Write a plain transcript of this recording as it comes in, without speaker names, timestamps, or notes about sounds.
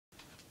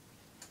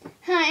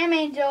I am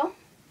Angel.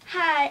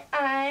 Hi,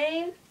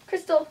 I'm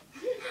Crystal.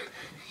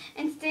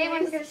 And today we're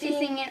going to be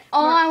singing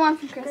All I Want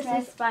for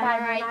Christmas by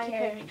Mariah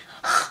Carey.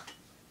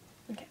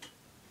 Okay.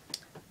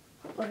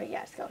 Okay,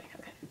 yeah, it's going.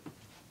 Okay.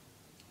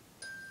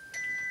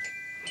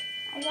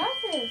 I got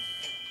this.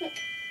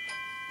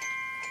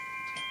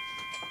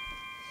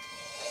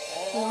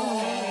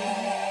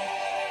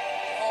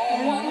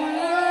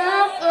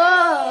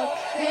 Oh,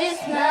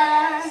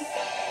 Christmas,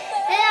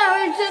 there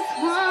is just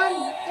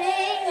one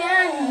thing I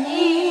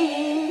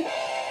need.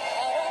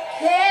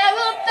 Care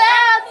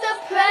about the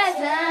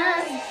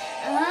presents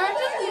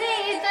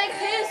underneath the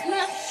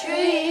Christmas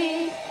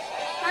tree.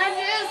 I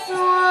just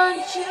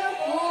want you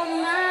for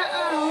my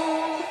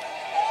own,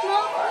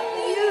 more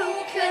than you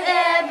could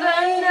ever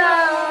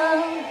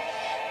know.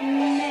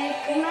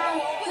 Make my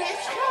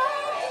wish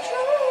come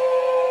true.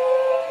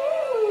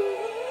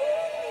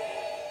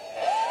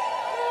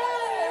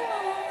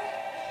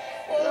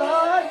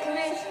 Lord,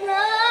 Christmas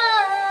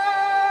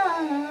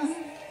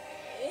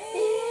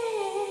is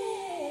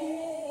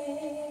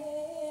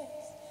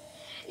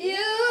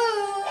you.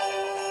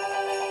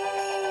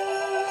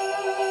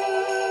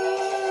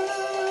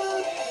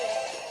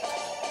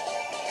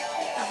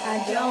 I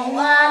don't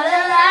want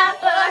a lot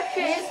for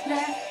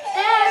Christmas.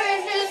 There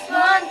is just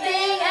one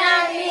thing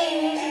I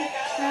need.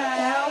 I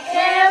don't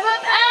care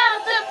about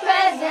the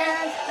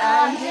presents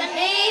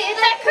underneath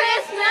the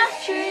Christmas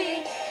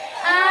tree.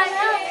 I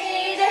don't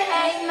need to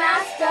hang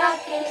my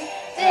stocking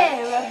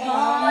there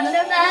upon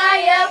the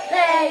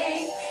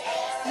fireplace.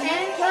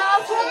 Santa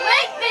Claus will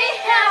make me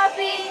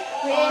happy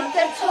with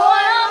a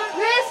toy on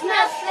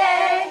Christmas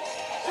Day.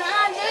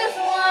 I just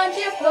want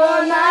you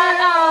for my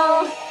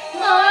own,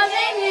 more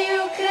than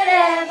you could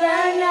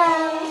ever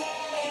know.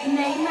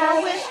 Make my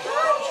wish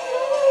come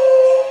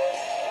true.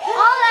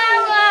 All I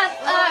want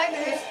for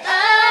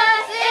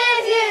Christmas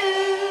is you.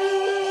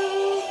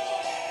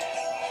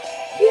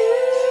 You,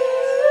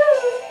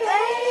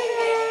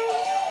 baby.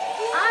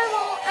 I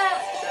won't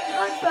ask for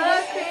much for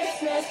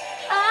Christmas.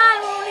 I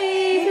won't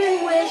even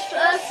wish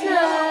for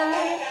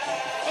snow.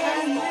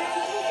 And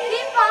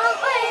keep on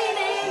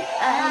waiting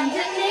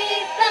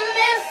underneath the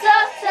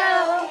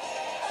mistletoe.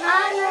 I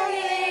don't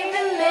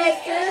even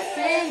make a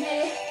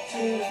visit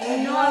to the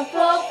North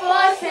Pole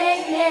for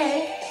St.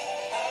 Nick.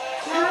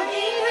 I don't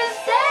even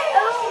stay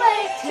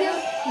awake to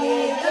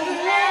hear the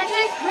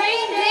magic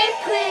reindeer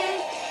click.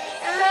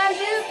 I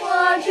just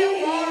want you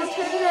here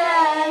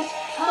tonight,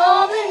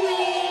 holding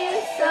me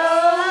so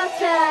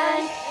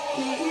tight.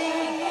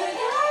 Keeping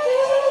without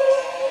you,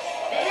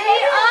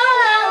 baby, all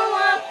I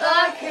want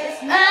for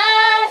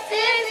Christmas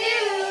is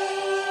you.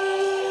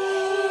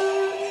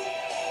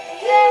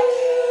 You,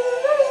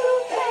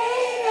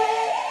 baby,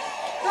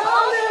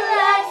 all the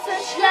lights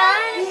are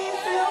shining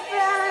so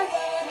bright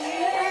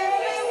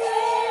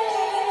everywhere.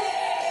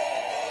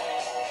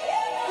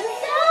 The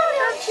sound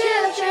of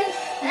children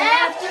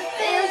laughter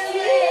fills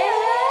the air.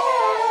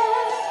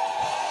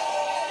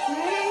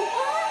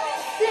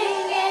 Everyone's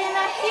singing,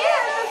 I hear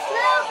the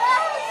snow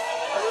bells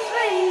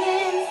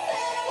ringing.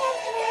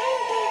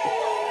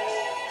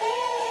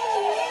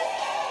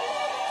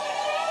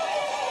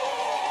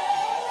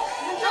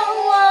 I don't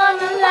want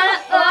a lot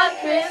for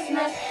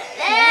Christmas.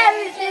 There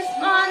is just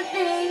one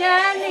thing I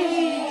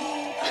need.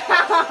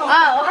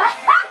 Oh.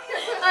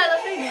 Let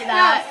me do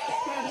that.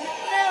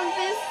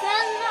 Memphis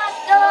and my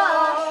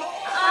door.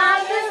 I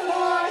just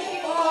want you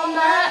for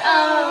my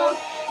own,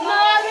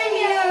 more than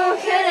you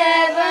could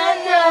ever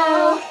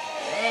know.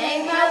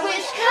 Make my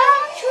wish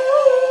come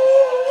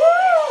true.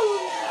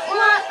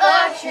 What a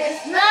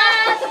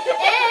Christmas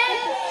is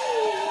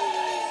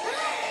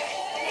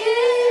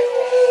you,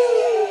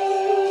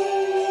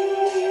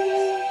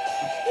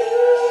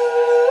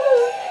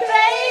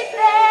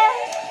 baby.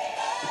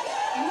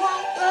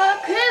 What a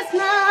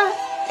Christmas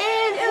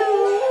is you,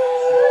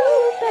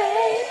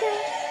 baby.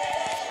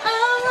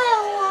 All I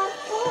want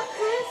for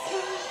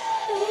Christmas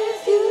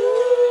is you,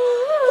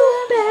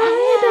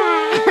 baby.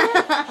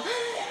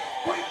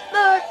 What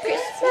for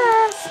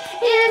Christmas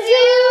is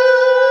you,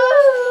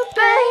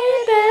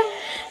 baby.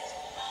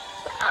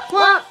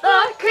 What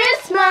for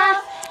Christmas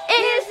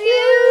is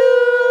you,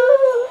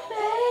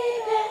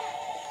 baby.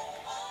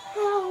 I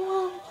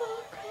want for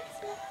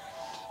Christmas.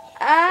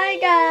 Alright,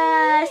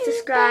 guys,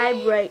 subscribe,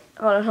 rate.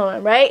 Hold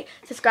on, right?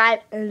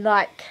 Subscribe and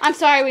like. I'm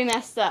sorry we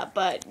messed up,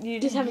 but you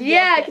just have to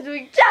Yeah, because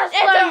we just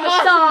learned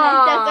the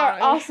song. That's our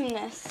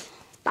awesomeness.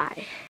 Bye.